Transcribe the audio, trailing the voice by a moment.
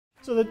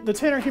So the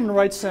Tanner Human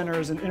Rights Center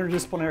is an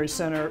interdisciplinary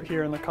center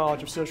here in the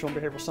College of Social and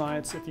Behavioral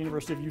Science at the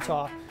University of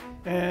Utah.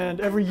 And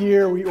every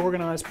year we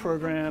organize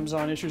programs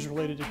on issues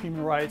related to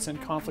human rights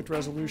and conflict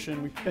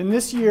resolution. And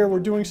this year we're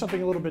doing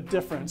something a little bit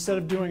different. Instead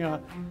of doing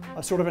a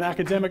sort of an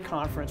academic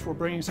conference, we're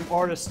bringing some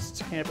artists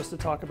to campus to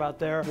talk about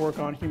their work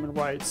on human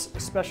rights,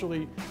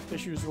 especially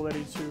issues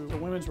related to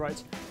women's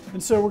rights.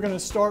 And so we're going to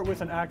start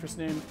with an actress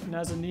named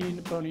Nazanin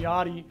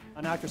Boniadi,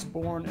 an actress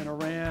born in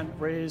Iran,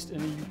 raised in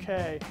the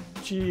UK.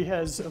 She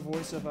has a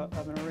voice of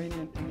an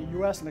Iranian in the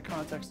US in the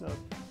context of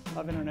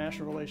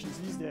international relations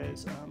these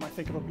days. I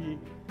think it'll be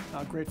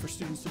great for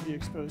students to be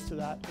exposed to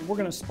that. And we're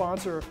going to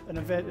sponsor an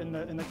event in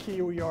the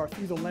KUER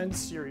Through the Lens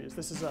series.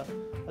 This is a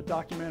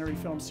documentary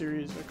film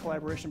series, a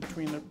collaboration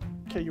between the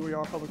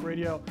KUER Public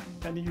Radio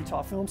and the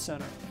Utah Film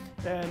Center.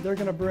 And they're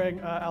going to bring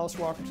Alice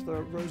Walker to the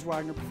Rose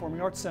Wagner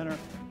Performing Arts Center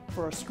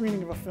for a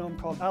screening of a film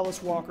called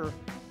Alice Walker,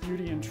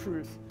 Beauty and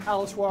Truth.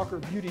 Alice Walker,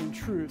 Beauty and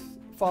Truth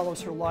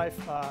follows her life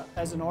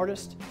as an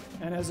artist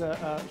and as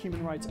a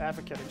human rights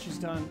advocate. And she's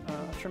done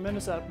a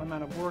tremendous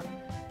amount of work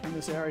in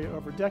this area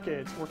over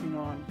decades, working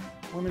on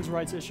women's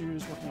rights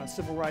issues, working on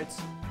civil rights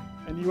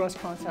in the US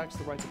context,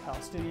 the rights of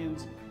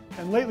Palestinians.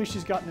 And lately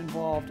she's gotten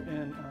involved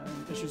in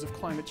issues of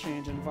climate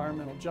change and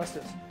environmental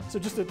justice. So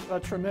just a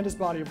tremendous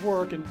body of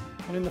work, and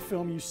in the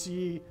film you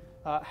see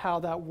how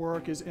that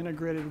work is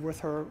integrated with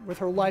her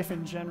life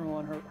in general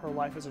and her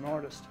life as an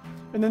artist.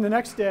 And then the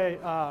next day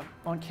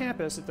on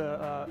campus at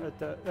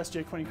the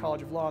S.J. Quinney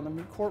College of Law in the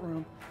Moot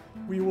Courtroom,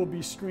 we will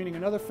be screening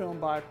another film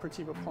by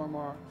Pratibha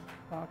Parmar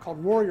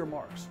called Warrior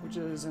Marks, which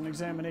is an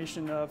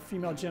examination of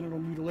female genital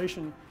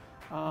mutilation.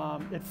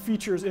 It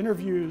features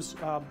interviews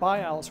by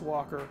Alice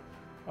Walker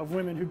of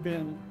women who've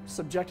been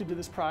subjected to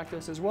this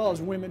practice, as well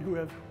as women who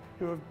have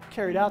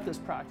carried out this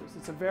practice.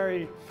 It's a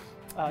very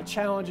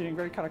challenging,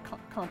 very kind of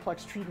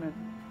complex treatment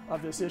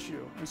of this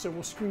issue. And so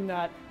we'll screen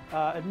that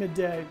at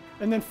midday.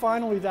 And then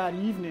finally that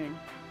evening,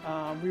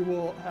 we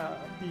will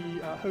be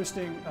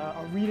hosting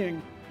a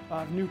reading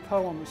of new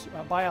poems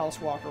by Alice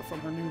Walker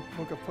from her new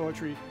book of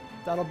poetry.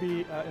 That'll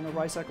be in the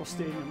Rice-Eccles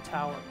Stadium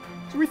Tower.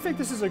 So we think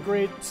this is a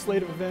great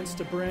slate of events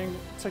to bring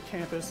to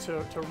campus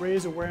to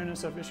raise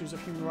awareness of issues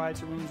of human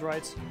rights and women's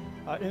rights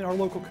in our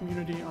local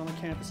community on the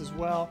campus as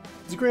well.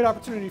 It's a great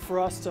opportunity for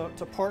us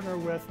to partner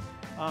with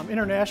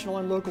international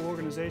and local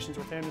organizations,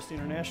 with Amnesty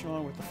International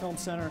and with the Film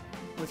Center,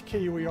 with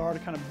KUER, to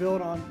kind of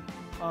build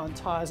on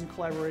ties and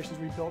collaborations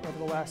we've built over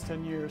the last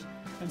 10 years.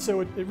 And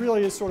so it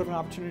really is sort of an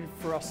opportunity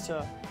for us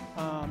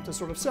to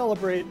sort of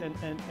celebrate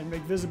and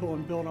make visible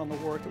and build on the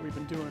work that we've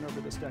been doing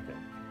over this decade.